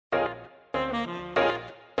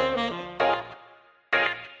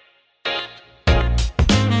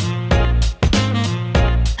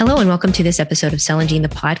and welcome to this episode of Cell and Gene, the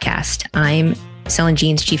podcast. I'm Cell and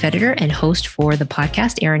Gene's chief editor and host for the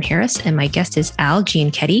podcast, Aaron Harris, and my guest is Al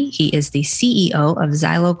Gianchetti. He is the CEO of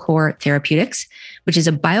Xylocore Therapeutics, which is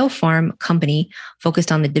a biopharm company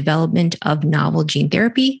focused on the development of novel gene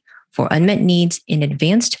therapy for unmet needs in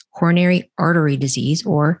advanced coronary artery disease,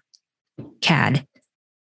 or CAD.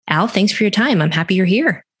 Al, thanks for your time. I'm happy you're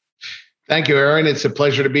here. Thank you, Aaron. It's a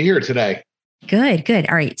pleasure to be here today. Good.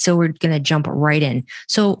 All right. So we're going to jump right in.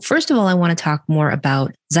 So first of all, I want to talk more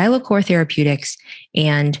about Xylocore Therapeutics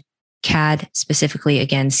and CAD, specifically,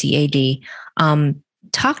 again, CAD.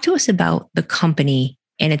 Talk to us about the company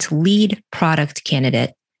and its lead product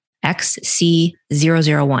candidate,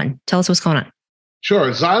 XC001. Tell us what's going on.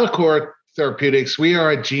 Sure. Xylocore Therapeutics, we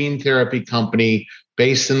are a gene therapy company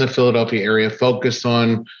based in the Philadelphia area, focused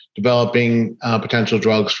on developing potential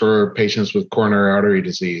drugs for patients with coronary artery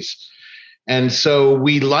disease. And so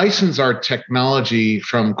we license our technology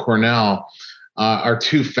from Cornell. Our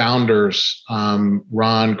two founders,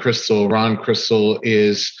 Ron Crystal. Ron Crystal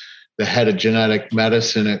is the head of genetic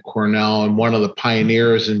medicine at Cornell and one of the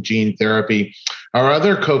pioneers in gene therapy. Our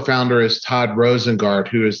other co-founder is Todd Rosengart,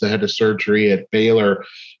 who is the head of surgery at Baylor.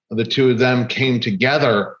 The two of them came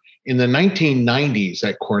together in the 1990s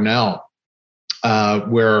at Cornell,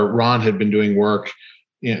 where Ron had been doing work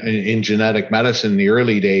in genetic medicine in the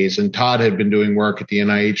early days, and Todd had been doing work at the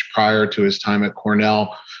NIH prior to his time at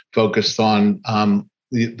Cornell, focused on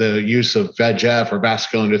the use of VEGF, or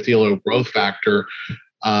vascular endothelial growth factor,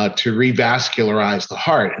 to revascularize the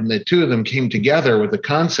heart. And the two of them came together with the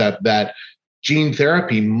concept that gene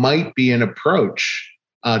therapy might be an approach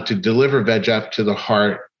to deliver VEGF to the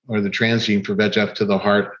heart, or the transgene for VEGF to the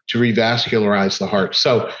heart, to revascularize the heart.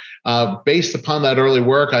 So based upon that early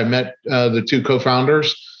work, I met the two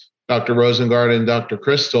co-founders, Dr. Rosengart and Dr.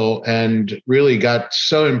 Crystal, and really got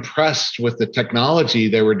so impressed with the technology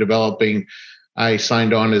they were developing. I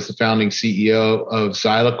signed on as the founding CEO of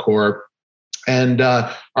Xylocore. And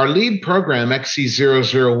our lead program,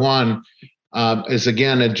 XC001, is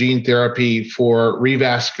again a gene therapy for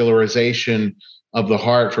revascularization of the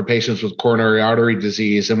heart for patients with coronary artery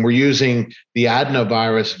disease. And we're using the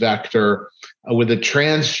adenovirus vector with a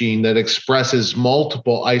transgene that expresses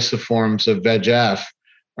multiple isoforms of VEGF,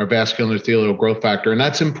 or vascular endothelial growth factor. And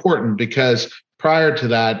that's important because prior to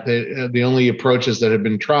that, the only approaches that had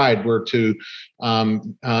been tried were to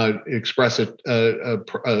express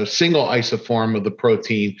a single isoform of the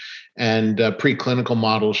protein. And preclinical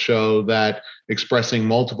models show that expressing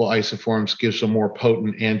multiple isoforms gives a more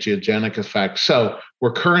potent angiogenic effect. So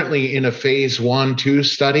we're currently in a phase 1/2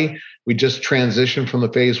 study. We just transitioned from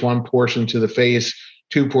the phase 1 portion to the phase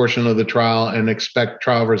 2 portion of the trial and expect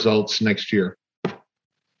trial results next year.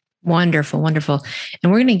 Wonderful.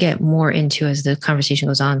 And we're going to get more into, as the conversation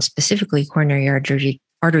goes on, specifically coronary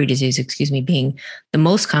artery disease, being the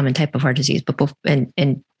most common type of heart disease,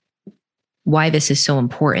 and why this is so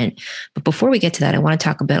important. But before we get to that, I want to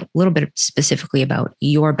talk a little bit specifically about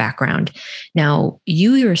your background. Now,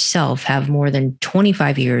 you yourself have more than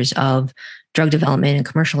 25 years of drug development and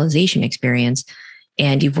commercialization experience,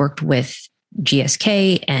 and you've worked with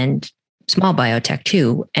GSK and small biotech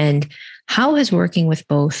too. And how has working with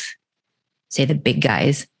both, say, the big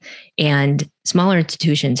guys and smaller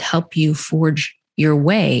institutions help you forge your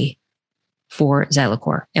way for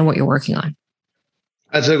Xylocore and what you're working on?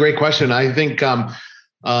 That's a great question. I think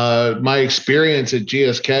my experience at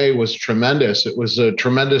GSK was tremendous. It was a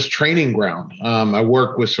tremendous training ground. I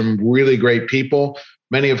worked with some really great people,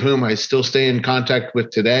 many of whom I still stay in contact with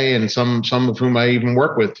today, and some of whom I even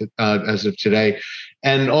work with as of today,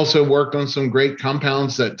 and also worked on some great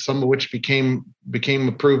compounds that some of which became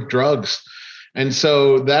approved drugs. And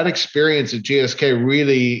so that experience at GSK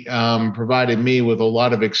really provided me with a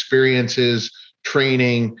lot of experiences,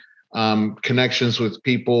 training, connections with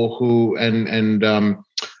people who and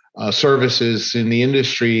services in the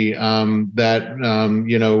industry that are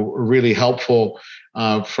really helpful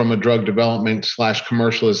from a drug development /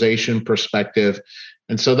 commercialization perspective.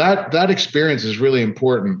 And so that experience is really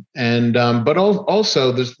important. And but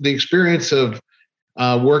also the experience of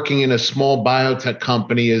working in a small biotech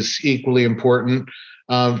company is equally important.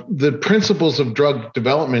 The principles of drug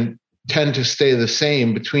development tend to stay the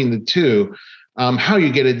same between the two. How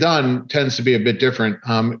you get it done tends to be a bit different.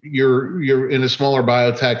 You're in a smaller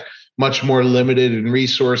biotech, much more limited in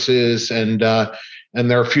resources, and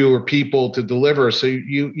there are fewer people to deliver. So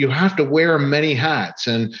you have to wear many hats.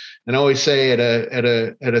 And I always say at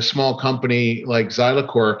a small company like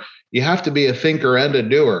Xylocore, you have to be a thinker and a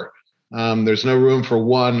doer. There's no room for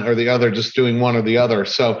one or the other, just doing one or the other.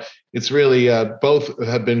 So it's really both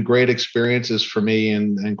have been great experiences for me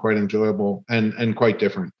and quite enjoyable and quite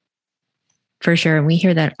different. For sure. And we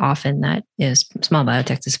hear that often, that is small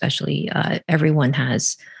biotechs, especially, everyone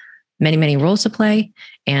has many, many roles to play,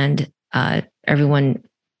 and everyone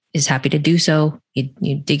is happy to do so.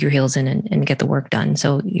 You dig your heels in and get the work done.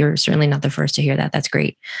 So you're certainly not the first to hear that. That's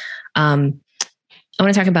great. I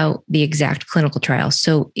want to talk about the EXACT clinical trial.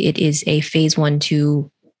 So it is a phase 1/2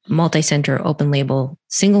 multi-center open label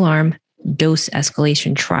single arm dose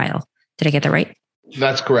escalation trial. Did I get that right?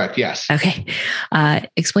 That's correct. Yes. Okay.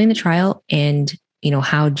 Explain the trial and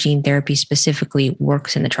how gene therapy specifically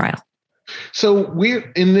works in the trial. So we're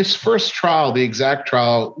in this first trial, the EXACT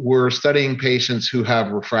trial, we're studying patients who have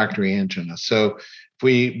refractory angina. So if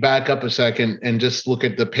we back up a second and just look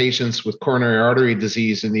at the patients with coronary artery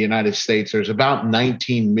disease in the United States, there's about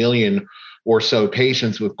 19 million or so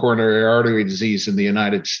patients with coronary artery disease in the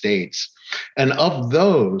United States. And of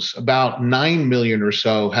those, about 9 million or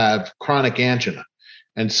so have chronic angina.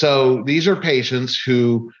 And so these are patients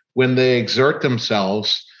who, when they exert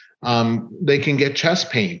themselves, they can get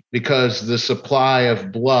chest pain because the supply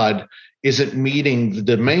of blood isn't meeting the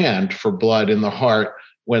demand for blood in the heart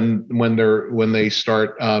when they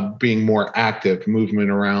start being more active,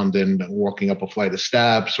 movement around and walking up a flight of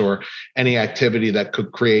steps, or any activity that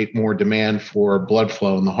could create more demand for blood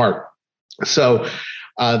flow in the heart. So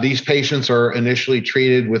these patients are initially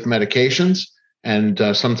treated with medications, and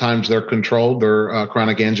sometimes they're controlled. Their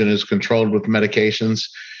chronic angina is controlled with medications.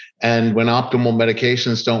 And when optimal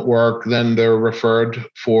medications don't work, then they're referred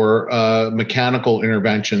for mechanical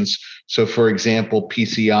interventions. So, for example,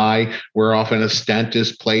 PCI, where often a stent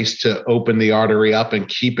is placed to open the artery up and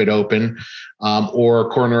keep it open, or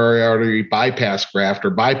coronary artery bypass graft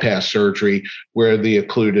or bypass surgery, where the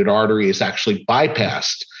occluded artery is actually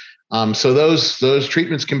bypassed. So those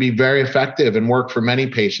treatments can be very effective and work for many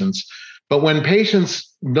patients. But when patients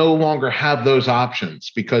no longer have those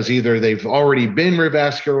options, because either they've already been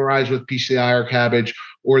revascularized with PCI or CABG,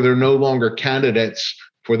 or they're no longer candidates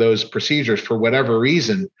for those procedures for whatever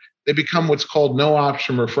reason, they become what's called no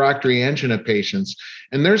option refractory angina patients.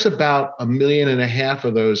 And there's about 1.5 million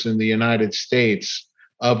of those in the United States,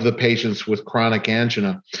 of the patients with chronic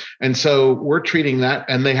angina. And so we're treating that,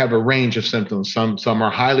 and they have a range of symptoms. Some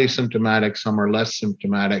are highly symptomatic, some are less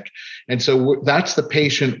symptomatic. And so that's the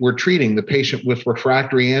patient we're treating, the patient with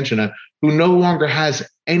refractory angina who no longer has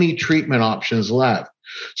any treatment options left.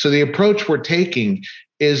 So the approach we're taking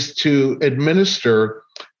is to administer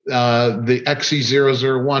the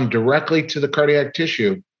XC001 directly to the cardiac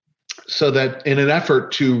tissue, so that in an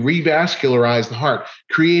effort to revascularize the heart,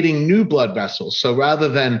 creating new blood vessels. So rather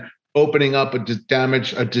than opening up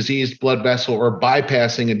a diseased blood vessel or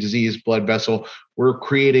bypassing a diseased blood vessel, we're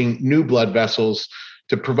creating new blood vessels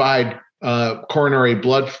to provide coronary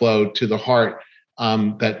blood flow to the heart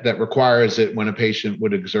that requires it when a patient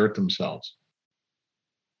would exert themselves.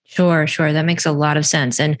 Sure. That makes a lot of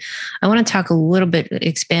sense. And I want to talk a little bit,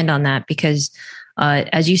 expand on that, because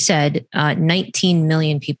as you said, 19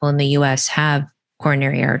 million people in the US have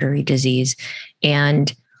coronary artery disease.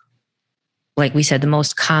 And like we said, the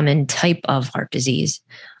most common type of heart disease.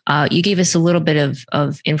 You gave us a little bit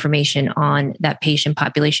of information on that patient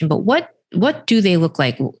population, but what do they look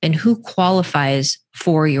like, and who qualifies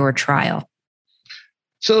for your trial?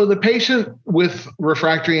 So the patient with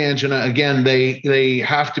refractory angina, again, they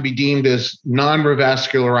have to be deemed as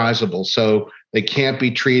non-revascularizable. So they can't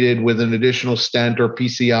be treated with an additional stent or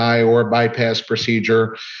PCI or bypass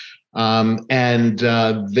procedure. And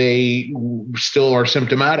they still are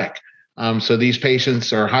symptomatic. So these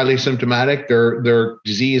patients are highly symptomatic. Their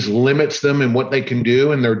disease limits them in what they can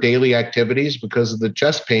do in their daily activities because of the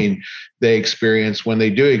chest pain they experience when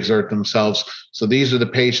they do exert themselves. So these are the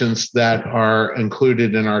patients that are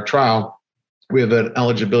included in our trial. We have an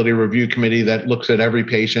eligibility review committee that looks at every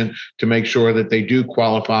patient to make sure that they do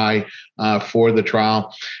qualify for the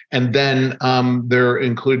trial. And then they're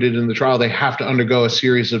included in the trial. They have to undergo a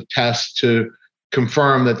series of tests to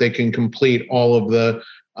confirm that they can complete all of the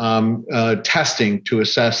testing to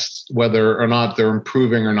assess whether or not they're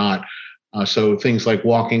improving or not. So things like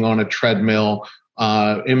walking on a treadmill,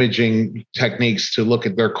 imaging techniques to look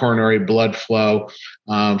at their coronary blood flow,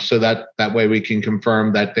 so that way we can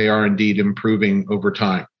confirm that they are indeed improving over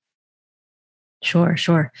time.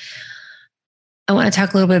 Sure. I want to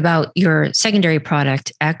talk a little bit about your secondary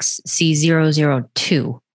product,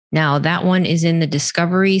 XC002. Now, that one is in the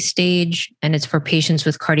discovery stage, and it's for patients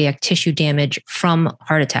with cardiac tissue damage from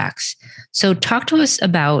heart attacks. So talk to us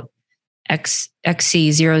about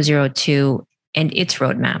XC002 and its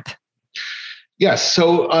roadmap. Yes.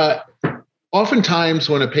 So oftentimes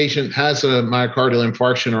when a patient has a myocardial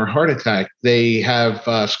infarction or heart attack, they have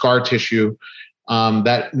scar tissue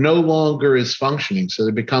that no longer is functioning. So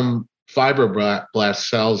they become fibroblast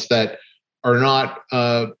cells that are not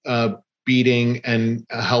beating and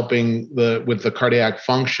helping with the cardiac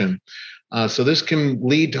function. So this can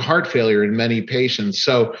lead to heart failure in many patients.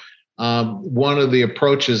 So one of the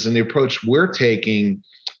approaches, and the approach we're taking,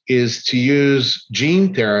 is to use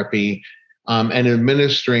gene therapy and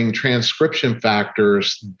administering transcription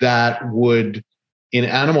factors that would, in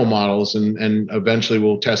animal models, and eventually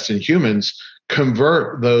we'll test in humans,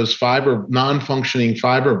 convert those non-functioning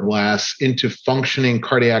fibroblasts into functioning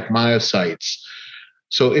cardiac myocytes.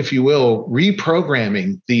 So, if you will,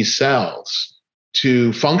 reprogramming these cells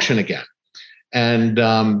to function again. And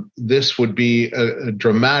this would be a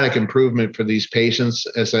dramatic improvement for these patients.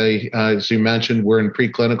 As you mentioned, we're in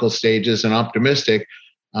preclinical stages and optimistic,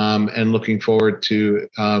 and looking forward to,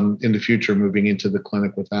 in the future, moving into the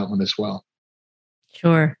clinic with that one as well.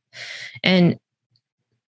 Sure. And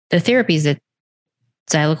the therapies that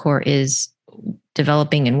Xylocore is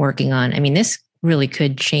developing and working on, I mean, this really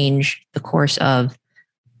could change the course of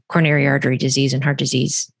coronary artery disease and heart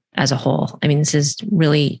disease as a whole. I mean, this is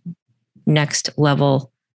really next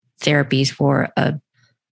level therapies for a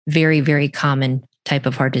very, very common type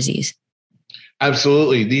of heart disease.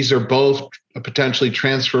 Absolutely. These are both potentially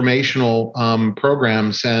transformational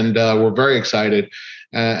programs, and we're very excited.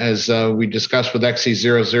 As we discussed with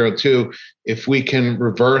XC002, if we can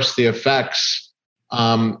reverse the effects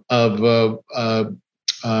of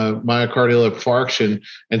myocardial infarction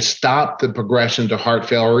and stop the progression to heart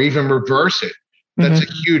failure, or even reverse it, that's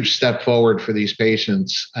a huge step forward for these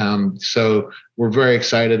patients. So we're very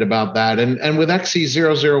excited about that. And with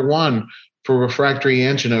XC001 for refractory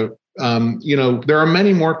angina, there are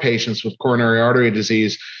many more patients with coronary artery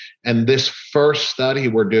disease. And this first study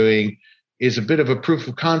we're doing is a bit of a proof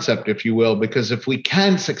of concept, if you will, because if we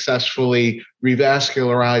can successfully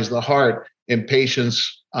revascularize the heart in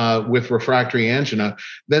patients with refractory angina,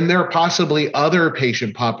 then there are possibly other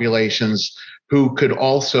patient populations who could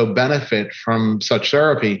also benefit from such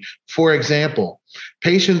therapy. For example,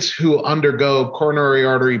 patients who undergo coronary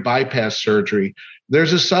artery bypass surgery,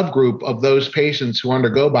 there's a subgroup of those patients who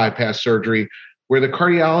undergo bypass surgery where the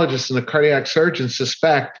cardiologists and the cardiac surgeons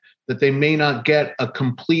suspect that they may not get a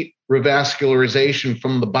complete revascularization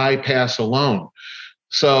from the bypass alone.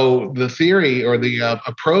 So the theory, or the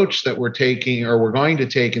approach that we're taking, or we're going to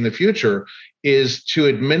take in the future, is to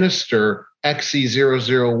administer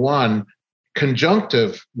XC001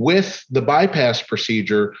 conjunctive with the bypass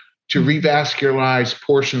procedure to revascularize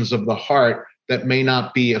portions of the heart that may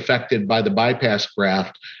not be affected by the bypass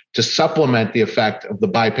graft, to supplement the effect of the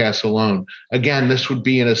bypass alone. Again, this would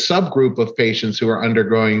be in a subgroup of patients who are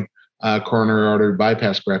undergoing coronary artery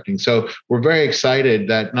bypass grafting. So we're very excited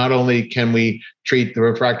that not only can we treat the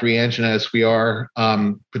refractory angina as we are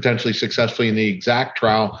potentially successfully in the EXACT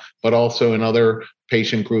trial, but also in other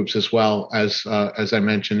patient groups as well, as I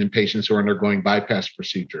mentioned, in patients who are undergoing bypass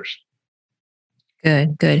procedures.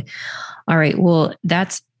 Good. All right. Well,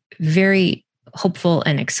 that's very hopeful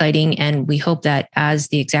and exciting. And we hope that as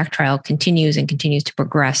the EXACT trial continues to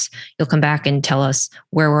progress, you'll come back and tell us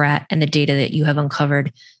where we're at and the data that you have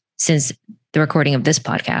uncovered since the recording of this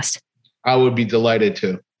podcast. I would be delighted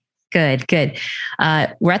to. Good.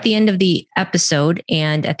 We're at the end of the episode.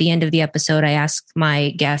 And at the end of the episode, I ask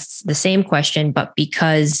my guests the same question, but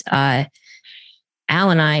because Al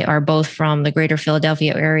and I are both from the greater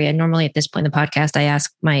Philadelphia area, normally at this point in the podcast, I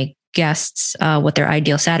ask my guests what their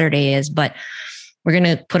ideal Saturday is, but we're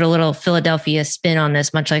going to put a little Philadelphia spin on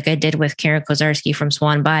this, much like I did with Karen Kozarski from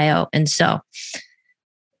Swan Bio. And so,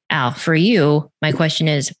 Al, for you, my question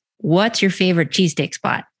is, what's your favorite cheesesteak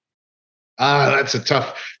spot? That's the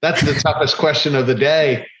toughest question of the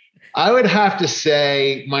day. I would have to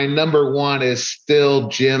say my number one is still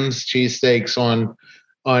Jim's Cheesesteaks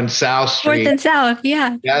on South Street. 4th and South,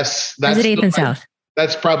 yeah. Yes. That's 8th and South.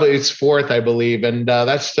 That's probably its 4th, I believe. And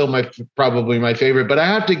that's still probably my favorite. But I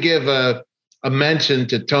have to give a mention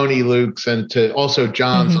to Tony Luke's and to also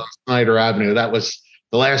John's on Snyder Avenue. That was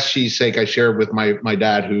the last cheesesteak I shared with my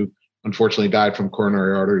dad, who unfortunately died from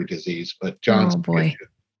coronary artery disease. But John's. Oh, boy.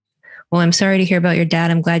 Well, I'm sorry to hear about your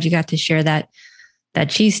dad. I'm glad you got to share that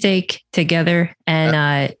cheesesteak together.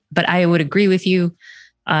 And but I would agree with you.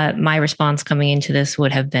 My response coming into this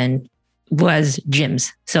was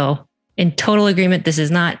Jim's. So in total agreement, this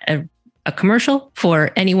is not a commercial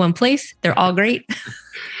for any one place. They're all great.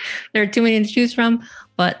 There are too many to choose from.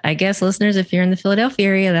 But I guess, listeners, if you're in the Philadelphia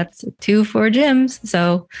area, that's 2 for Jim's.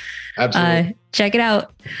 So check it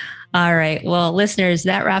out. All right. Well, listeners,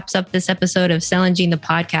 that wraps up this episode of Cell and Gene, the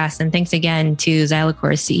podcast. And thanks again to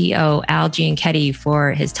Xylocore's CEO, Al Gianchetti,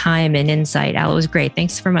 for his time and insight. Al, it was great.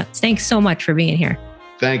 Thanks so much for being here.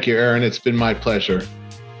 Thank you, Aaron. It's been my pleasure.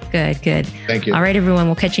 Good. Thank you. All right, everyone.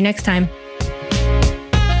 We'll catch you next time.